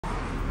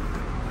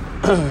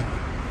The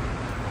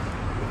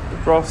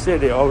prof said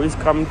they always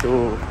come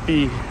to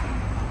P.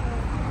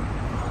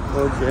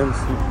 No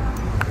GMC.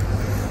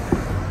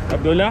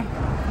 Abdullah?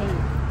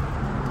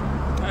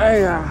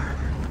 Ayah.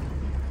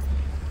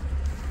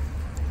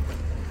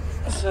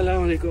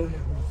 Assalamualaikum.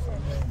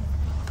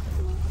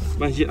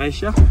 Masjid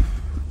Ayesha?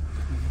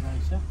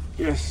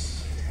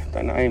 Yes,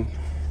 Taneim.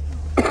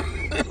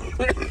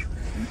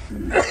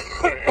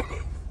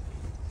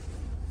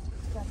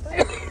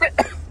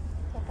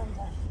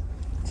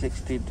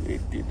 16 to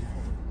 18.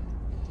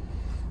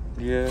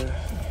 Dia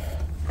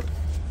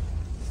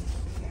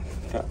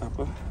tak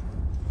apa,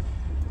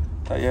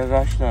 tak payah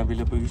rush lah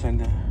bila pergi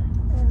sana.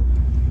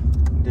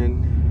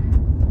 Then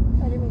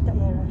What do you mean tak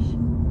payah rush?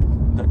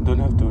 don't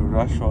have to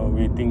rush or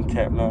waiting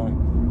cab lah. What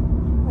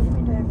do you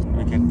mean don't have to?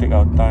 We can take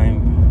our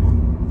time.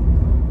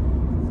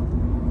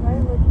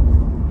 Why would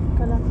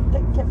kalau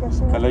take cab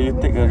biasa? Kalau you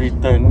take a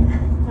return,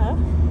 Huh?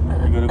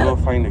 you gotta go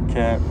find a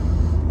cab.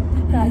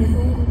 Tak, dia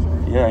tunggu je.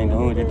 Yeah, I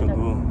know, dia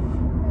tunggu.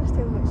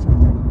 Still wait some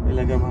time. Dia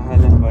lagi mahal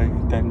lah by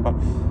 $10.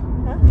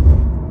 Huh?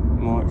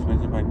 More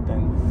expensive by 10.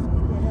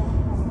 Yalah.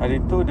 Hari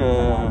tu the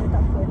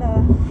Tak apalah.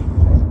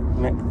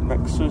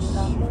 Maxus,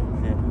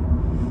 yeah,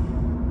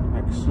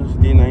 Maxus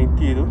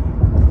D90 tu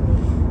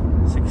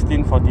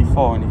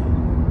 1644 ni.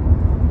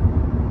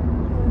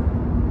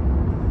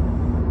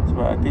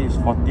 Sebab I think it's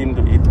 14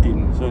 to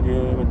 18, so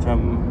dia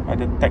macam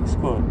ada tax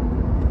kot.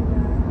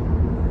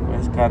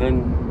 Whereas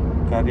Karim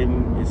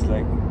is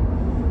like,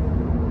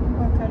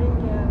 Karim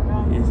dia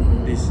around.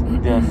 is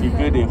their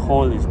figure they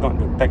hold is not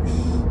the tax.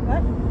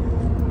 What?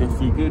 The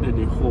figure that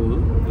they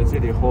hold, let's say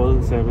they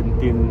hold 17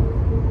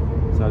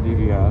 Saudi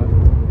Riyal,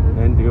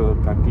 then they will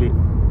calculate,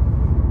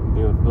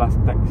 they will plus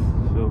tax.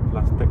 So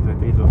plus tax I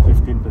think is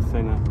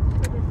 15% lah.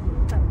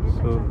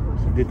 So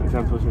dia tak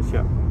campur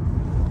siap-siap.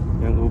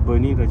 Yang Uber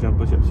ni dah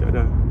campur siap-siap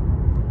dah.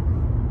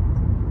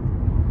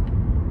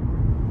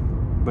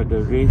 But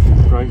the range in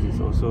price is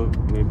also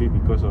maybe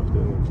because of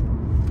the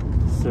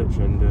search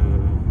and the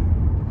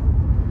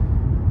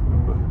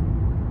apa,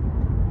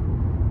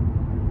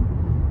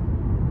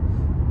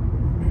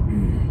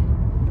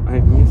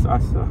 I miss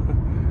Asa.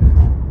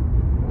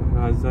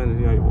 Azan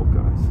ni I woke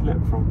up, I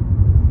slept from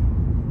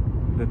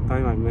the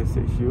time I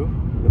messaged you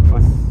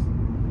lepas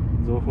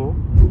Zoho.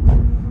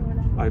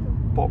 I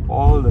pop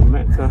all the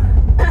meds lah.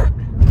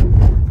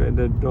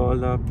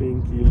 Panadol lah,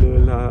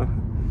 painkiller lah,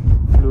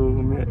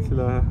 flu meds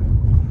lah,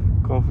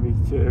 cough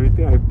mixture,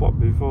 everything I pop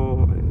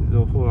before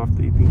Zoho.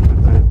 After eating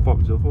I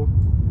pop Zoho.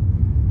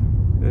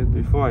 Then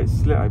before I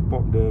slept I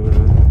pop the,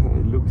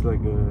 it looks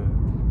like a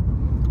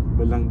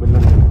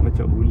belang-belang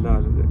macam ular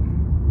like that.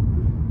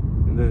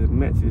 And the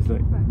meds is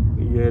like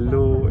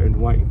yellow and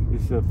white.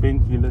 It's a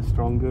painkiller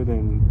stronger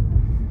than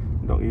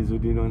Dr.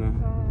 Izzuddin one lah.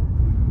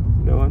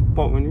 That one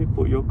pop when you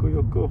put Yoko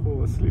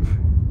oh, sleep.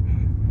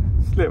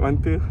 Slept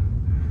until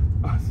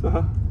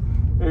Asa.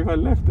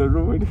 Everyone left the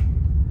room already.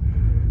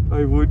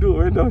 I wudu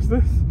went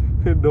downstairs.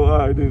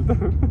 Doa I didn't.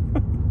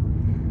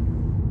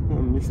 I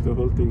missed the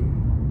whole thing.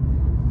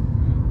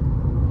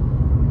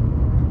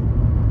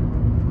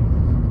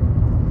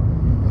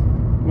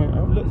 My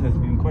outlet has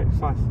been quite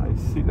fast. I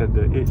sit at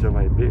the edge of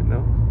my bed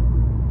now.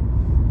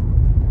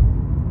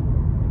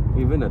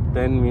 Even a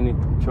 10 minute,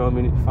 12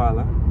 minute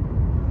file lah.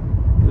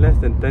 Less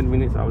than 10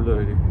 minutes outload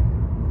already.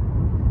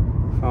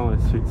 Found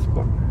a sweet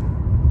spot.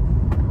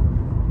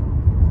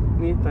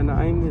 Ni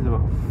Taneim is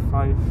about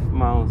 5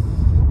 miles,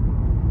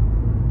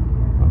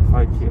 about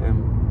 5 km.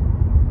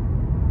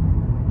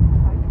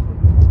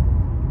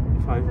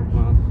 5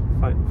 miles,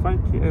 5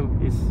 km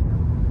is,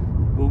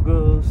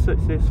 Google search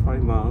says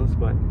 5 miles,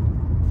 but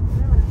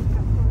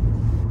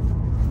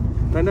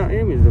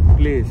Taneim is the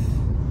place.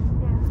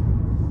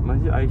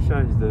 Masjid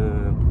Ayesha is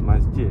the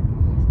masjid.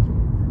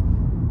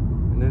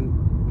 And then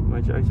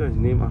Masjid Ayesha is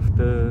named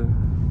after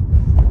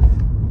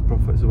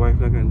Prophet's wife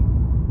lah kan.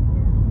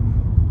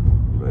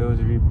 But it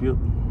was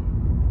rebuilt.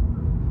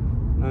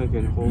 Now it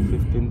can hold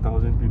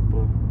 15,000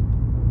 people.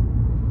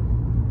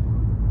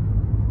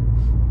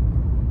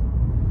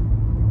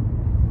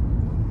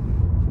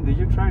 Did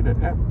you try the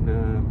app,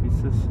 the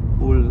Mrs.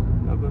 Ul,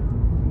 apa?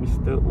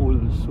 Mr.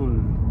 Ul Sul,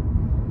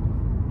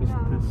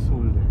 Mr.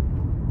 Sul.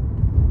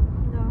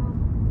 No.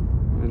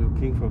 I'm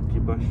looking for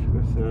kibash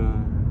because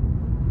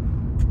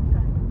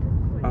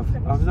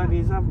Afzal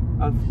Nizam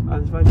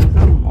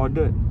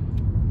ordered,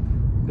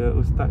 the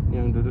ustaz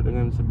yang duduk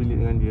dengan sebilik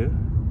dengan dia,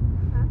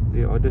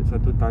 they ordered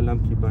satu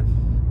talam kibas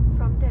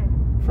From there?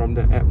 from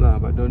the app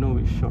lah, but don't know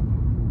which shop.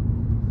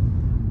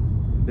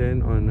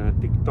 Then on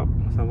TikTok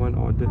someone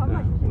ordered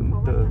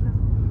unta.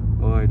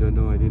 Oh, I don't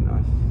know, I didn't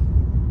ask.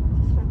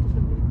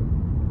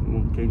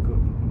 Mungkin kot,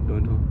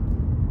 don't know.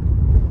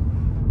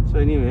 So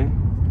anyway,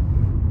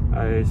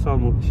 I saw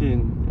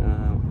Mukshin.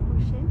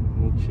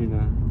 Mukshin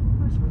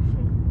What's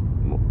Mushin?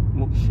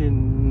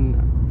 Mukshin,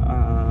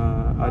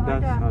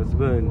 Ada's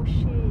husband.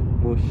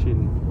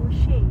 Mushin.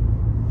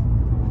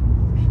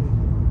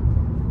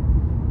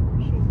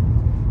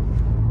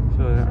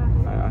 So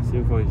I asked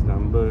him for his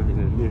number in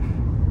the lift.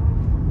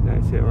 Then I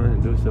said, I want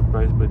to do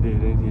surprise birthday.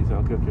 Then he said,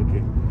 okay.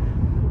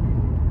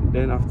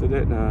 Then after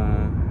that,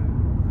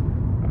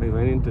 I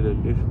went into the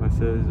lift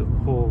masa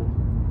Zohor.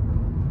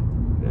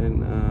 Then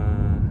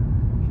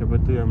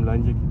siapa tu yang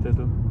belanja kita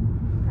tu?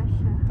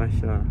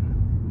 Tasha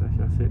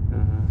said,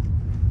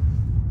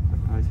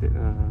 I said,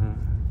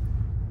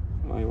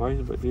 my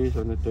wife's birthday is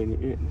on the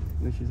 28th.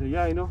 Then she said,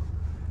 yeah, I know.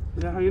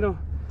 I said, how you know?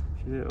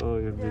 She said, oh,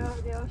 you've been...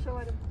 They also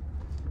want to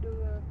do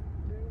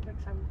like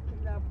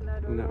something lah,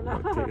 don't know lah.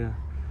 Cake lah.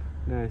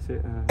 Then I said,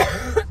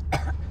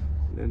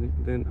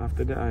 then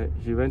after that,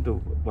 she went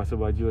to basuh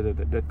baju.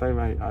 That time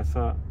I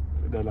asar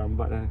dah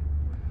lambat lah.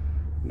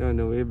 Then on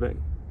the way back,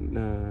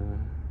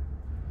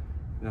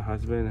 the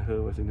husband and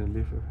her was in the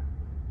lift.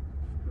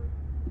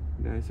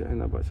 Then I said, I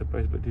nak buat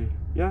surprise birthday.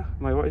 Yeah,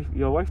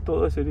 your wife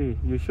told us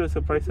already. You sure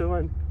surprise her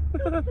one?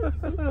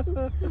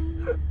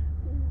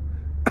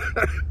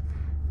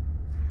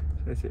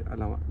 So I said,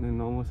 alamak, ni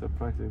normal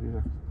surprise already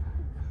lah.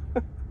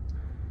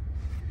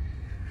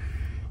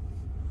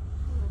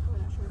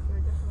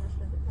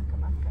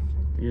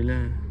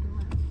 Yelah,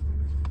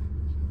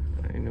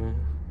 I know.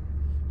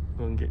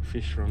 Go and get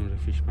fish from the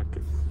fish market.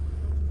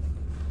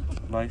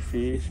 Buy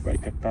fish, buy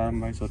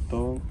ketam, buy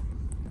sotong,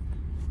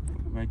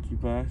 buy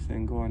kibas,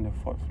 and go on the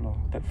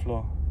third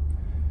floor.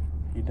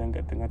 Hidang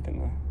kat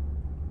tengah-tengah.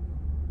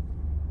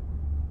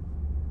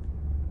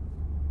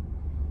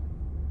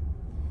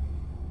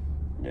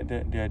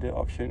 The other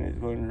option is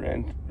go and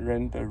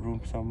rent a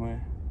room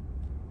somewhere.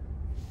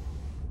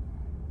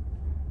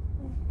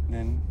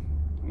 Then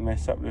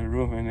mess up the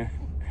room and then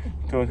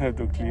don't have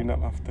to clean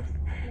up after.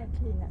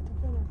 Clean up tu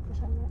pun aku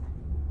sangat.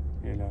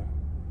 Yelah.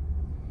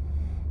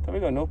 Tapi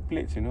got no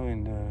plates, you know,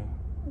 in the...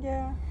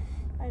 Yeah,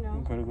 I know.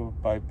 You gotta go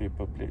buy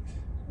paper plates.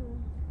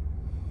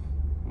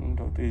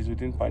 Dr.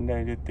 Izzuddin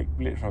pandai dia take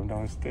plate from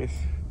downstairs.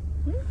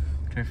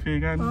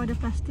 Cafe kan. Oh, the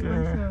plastic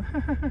also.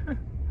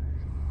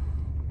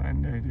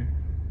 Pandai dia.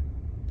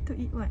 To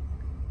eat what?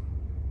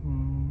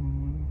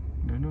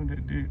 Don't know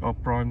that day. Oh,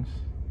 prawns.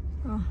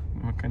 Oh,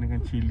 Makan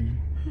dengan cili.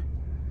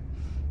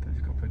 Tak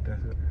cukup pedas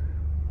kot.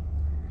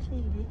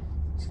 Chili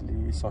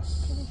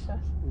sauce. Chili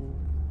sauce.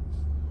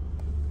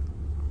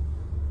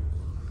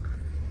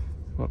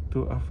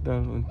 Waktu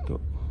afdal untuk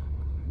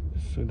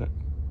sudah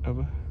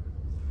apa?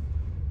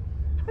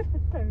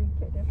 Time we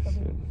get there for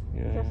the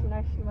just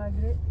nice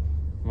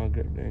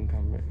Maghrib then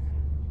come back.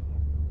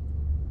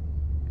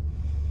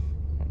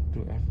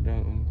 Waktu afdal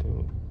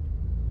untuk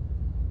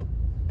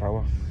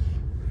tawaf.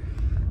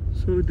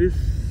 So this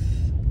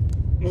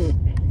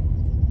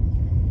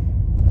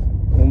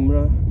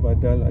Umrah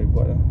badal I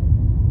buat lah.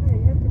 Yeah,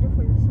 you have to do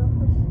for yourself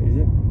first. Is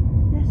it?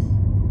 Yes.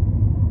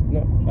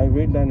 No, I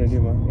already done already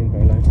in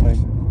my lifetime.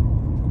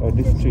 Or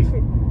this trip. The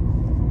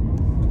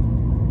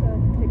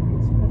trip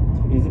is per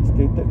trip. Is it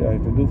stated that I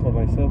have to do for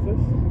myself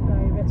first? I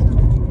read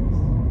something, yes.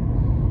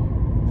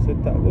 So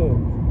tak kot.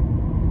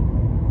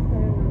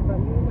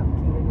 But you nak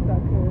kira juga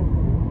ke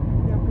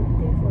yang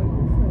penting for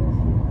you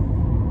first.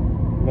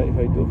 But if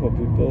I do for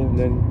people,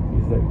 then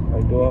it's like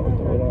I doa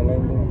untuk orang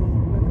lain tu.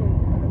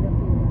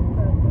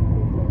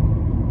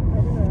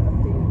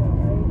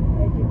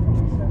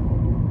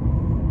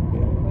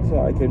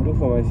 So I can do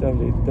for myself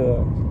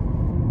later.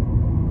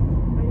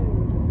 I don't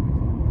need it.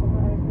 From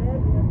what I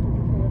read, you have to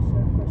do for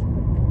yourself first.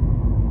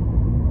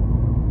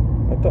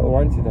 I thought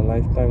once in a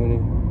lifetime only.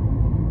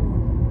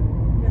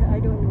 Yeah, I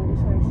don't know.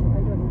 That's why I said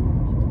I don't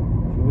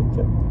know. You will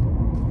check.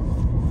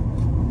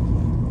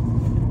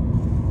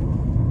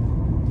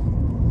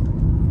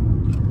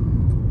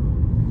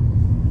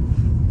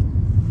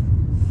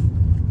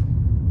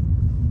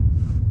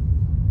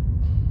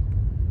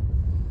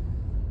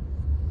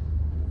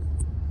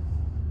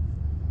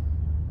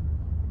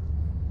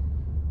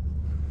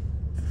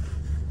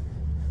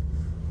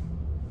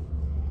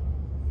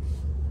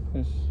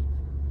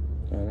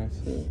 Saya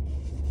rasa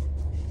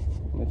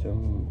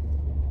macam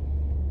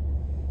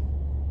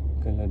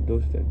kalau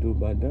those that do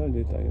badal,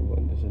 dia tak payah buat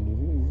dia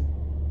sendiri.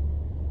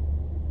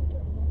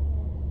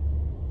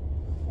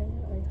 I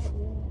hope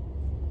you.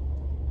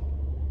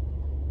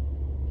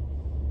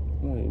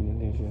 No,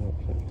 Indonesia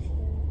outside.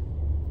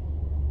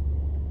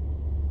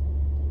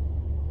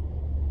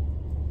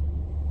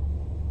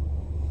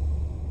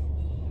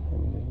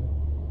 Alhamdulillah.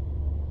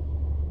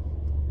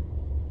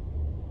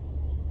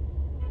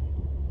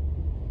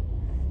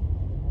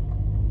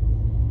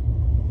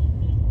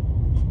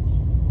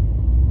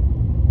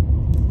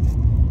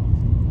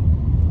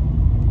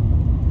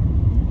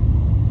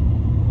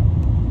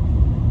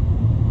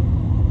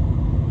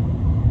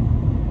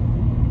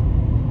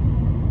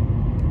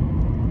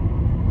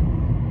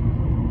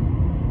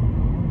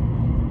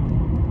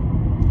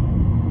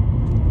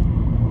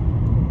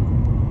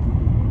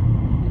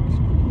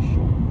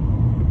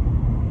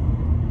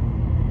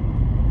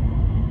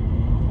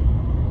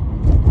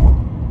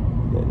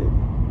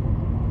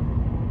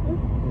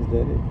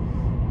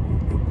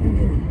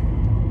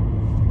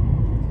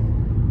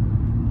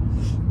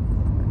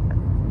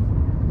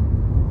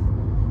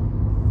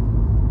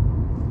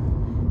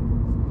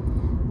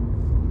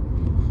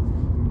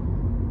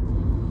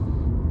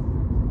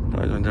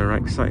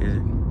 side, is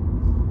it?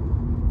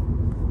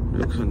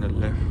 Looks on the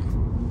left.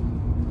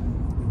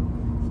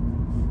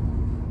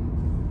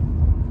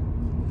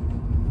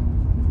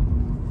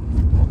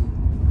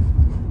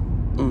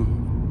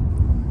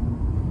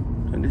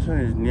 And this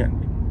one is niat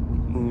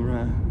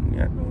umrah,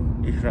 niat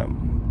ihram.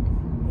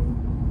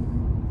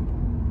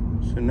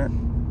 Sunat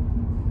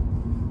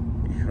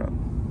ihram.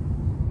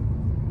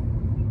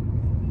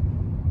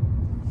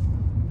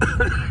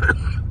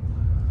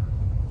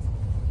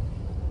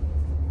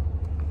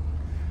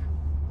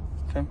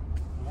 Come.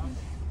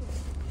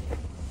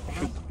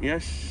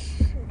 Yes,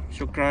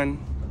 shukran.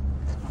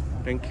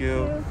 Thank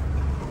you.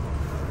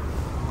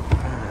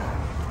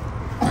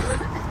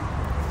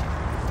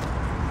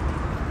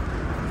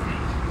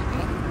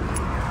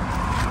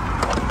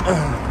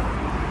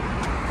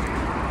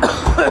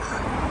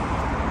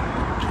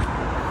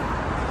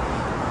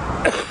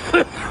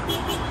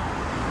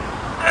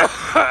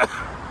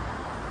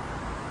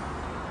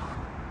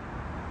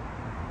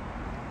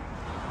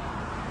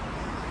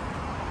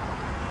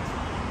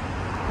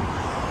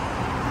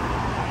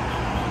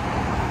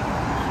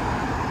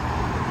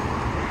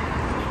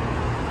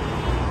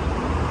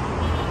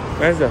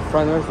 Where's the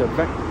front? Where's the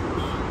back?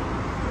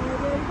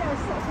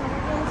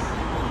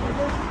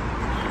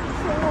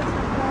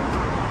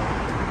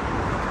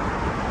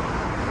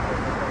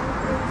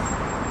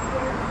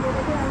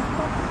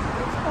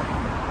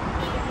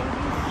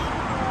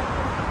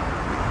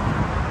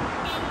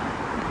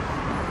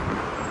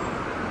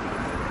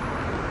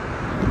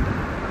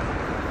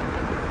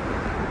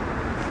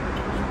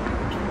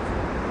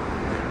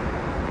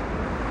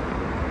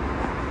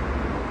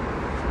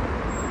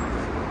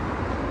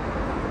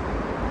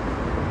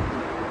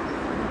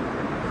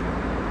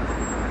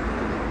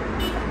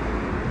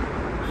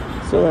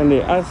 So when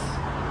they ask,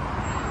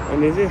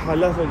 when they say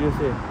halas, what do you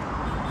say?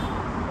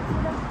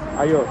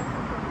 Ayo.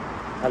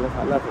 Halas,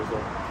 halas also.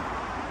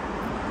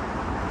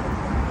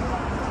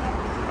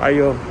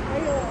 Ayo.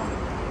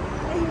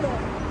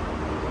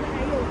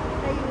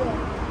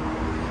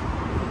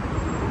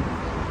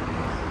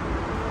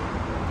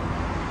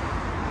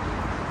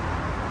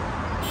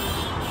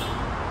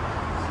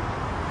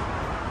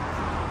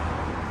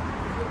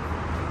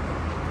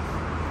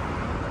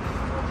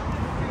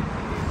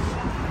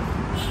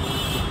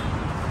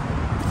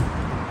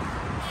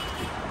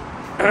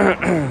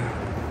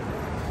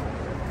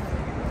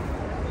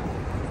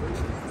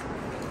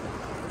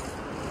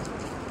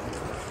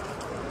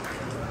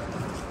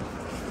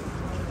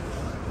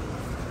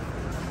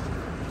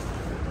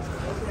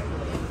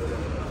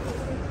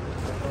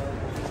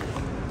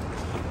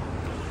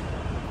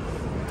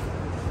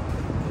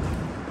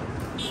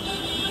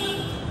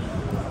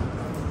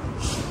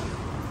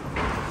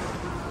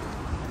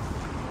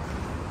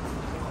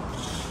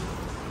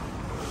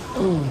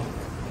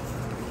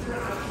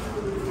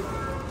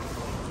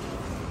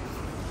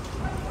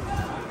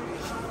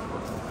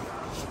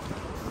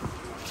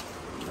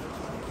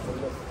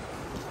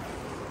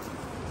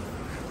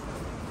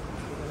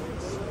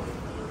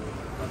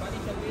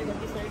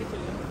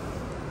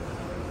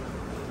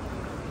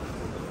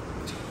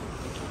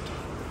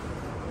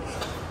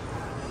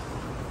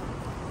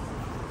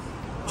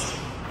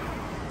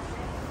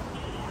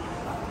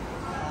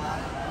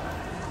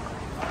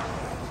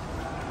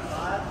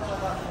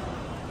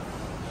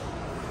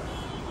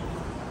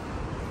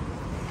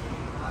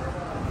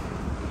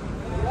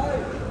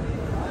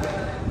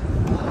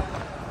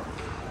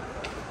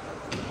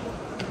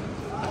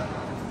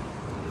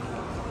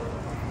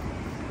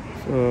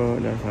 So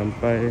dah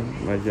sampai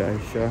Masjid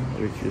Ayesha,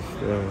 which is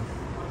the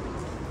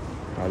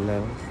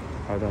halal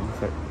haram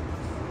site.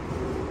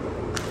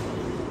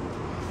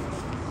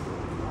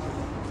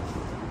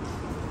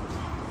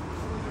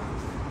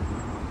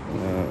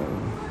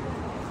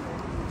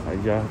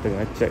 Ayah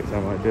tengah check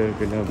sama ada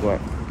kena buat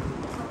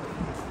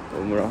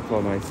umrah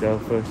for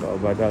myself first or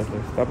badal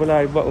first. Tak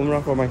apalah, I buat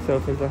umrah for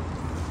myself first lah.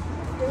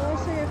 They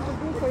also have to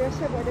do for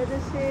yourself, but they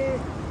don't say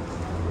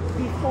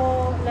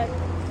before, like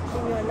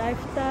in your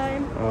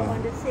lifetime or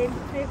on the same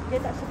trip. Dia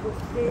tak sebut.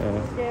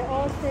 They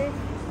all say.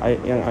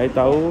 Yang I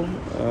tahu,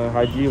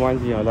 haji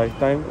once in your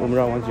lifetime,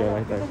 umrah once in your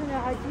lifetime.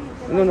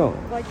 No.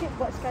 Wajib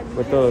buat sekali.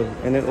 Betul.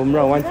 And then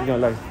umrah once in your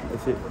life.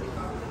 That's it.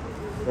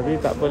 Tapi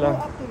tak apalah.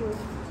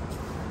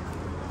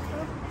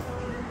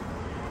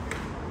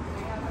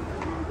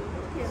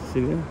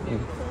 Sini.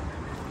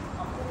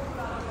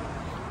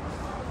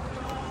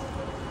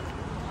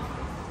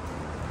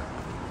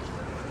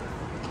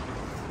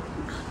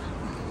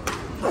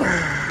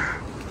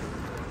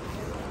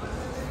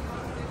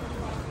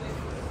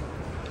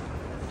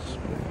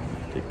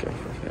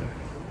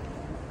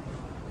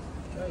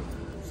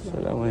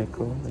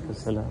 Assalamualaikum.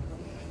 Waalaikumsalam.